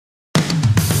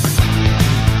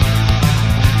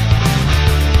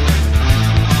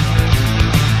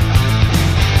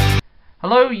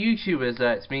YouTubers,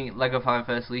 it's me, Lego Fan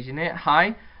First Legion here.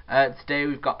 Hi, today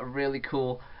we've got a really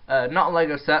cool, not a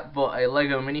Lego set, but a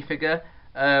Lego minifigure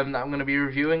that I'm going to be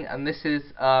reviewing, and this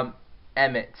is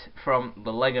Emmet from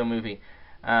the Lego Movie,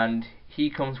 and he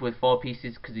comes with 4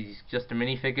 pieces because he's just a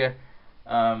minifigure,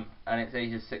 and it's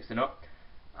ages 6 and up.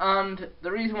 And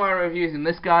the reason why we're reviewing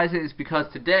this, guys, is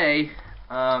because today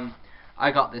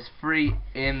I got this free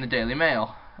in the Daily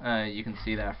Mail. You can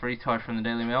see there, free toy from the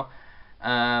Daily Mail.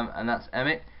 And that's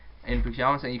Emmet in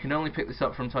Pyjamas, and you can only pick this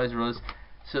up from Toys R Us,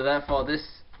 so therefore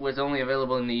this was only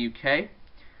available in the UK.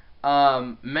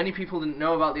 Many people didn't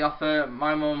know about the offer.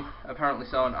 My mum apparently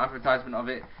saw an advertisement of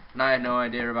it, and I had no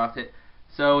idea about it.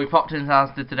 So we popped into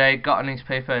Asda today, got a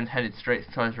newspaper, and headed straight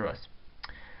to Toys R Us.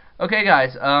 Okay,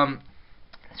 guys,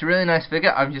 it's a really nice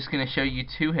figure. I'm just going to show you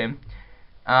to him,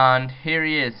 and here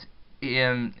he is.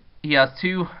 He has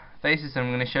 2 faces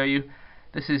I'm going to show you.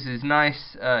 This is his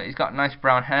nice, he's got nice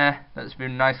brown hair that's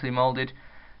been nicely molded.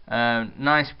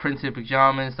 Nice printed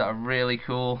pajamas that are really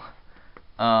cool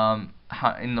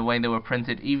in the way they were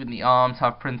printed. Even the arms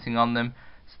have printing on them,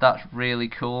 so that's really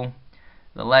cool.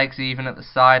 The legs even at the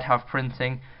side have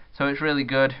printing, so it's really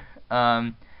good.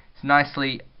 It's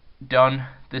nicely done,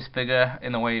 this figure,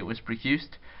 in the way it was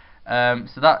produced.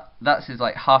 So that's his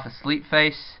like half asleep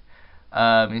face.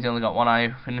 He's only got one eye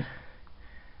open.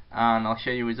 And I'll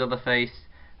show you his other face,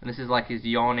 and this is like his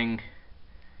yawning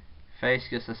face.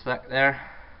 Just a sec there.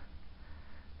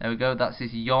 There we go, that's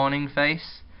his yawning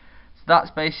face. So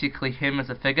that's basically him as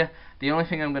a figure. The only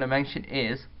thing I'm going to mention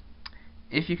is,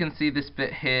 if you can see this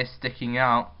bit here sticking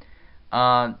out,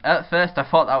 at first I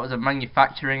thought that was a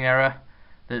manufacturing error.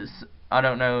 I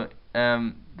don't know,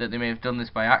 that they may have done this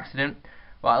by accident,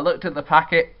 but I looked at the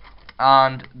packet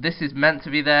and this is meant to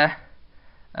be there.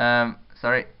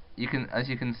 Sorry. As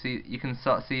you can see, you can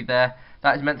sort of see there,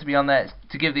 that is meant to be on there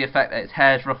to give the effect that its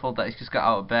hair is ruffled, that it's just got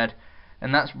out of bed,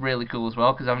 and that's really cool as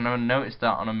well, because I've never noticed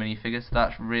that on a minifigure, so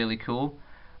that's really cool.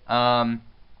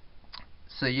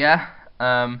 So yeah,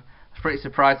 I was pretty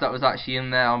surprised that was actually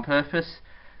in there on purpose,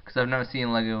 because I've never seen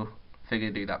a Lego figure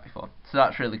do that before, so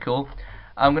that's really cool.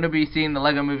 I'm going to be seeing the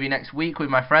Lego Movie next week with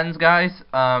my friends, guys,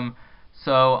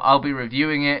 so I'll be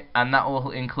reviewing it, and that will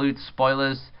include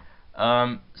spoilers.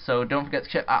 So don't forget to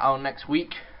check that out next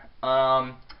week.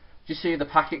 Just show you the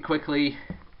packet quickly.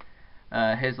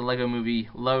 Here's the Lego Movie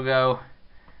logo,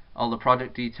 all the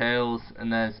product details,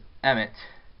 and there's Emmet,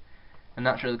 and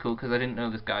that's really cool because I didn't know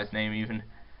this guy's name even,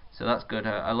 so that's good.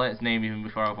 I learned his name even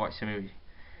before I watched the movie.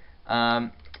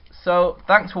 So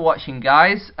thanks for watching,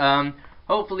 guys.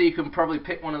 Hopefully you can probably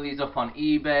pick one of these up on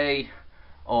eBay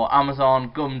or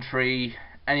Amazon, Gumtree,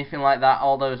 anything like that,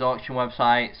 all those auction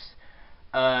websites.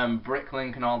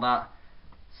 Bricklink and all that,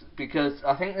 because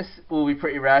I think this will be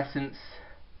pretty rare, since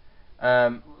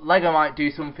Lego might do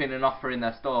something and offer in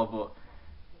their store, but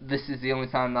this is the only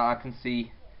time that I can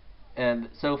see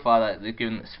so far that they've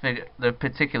given this the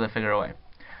particular figure away.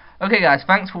 Okay, guys,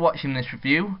 thanks for watching this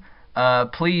review.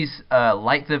 Please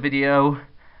like the video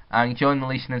and join the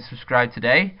Legion and subscribe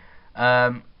today.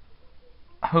 I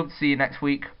hope to see you next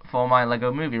week for my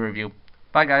Lego Movie review.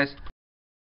 Bye, guys.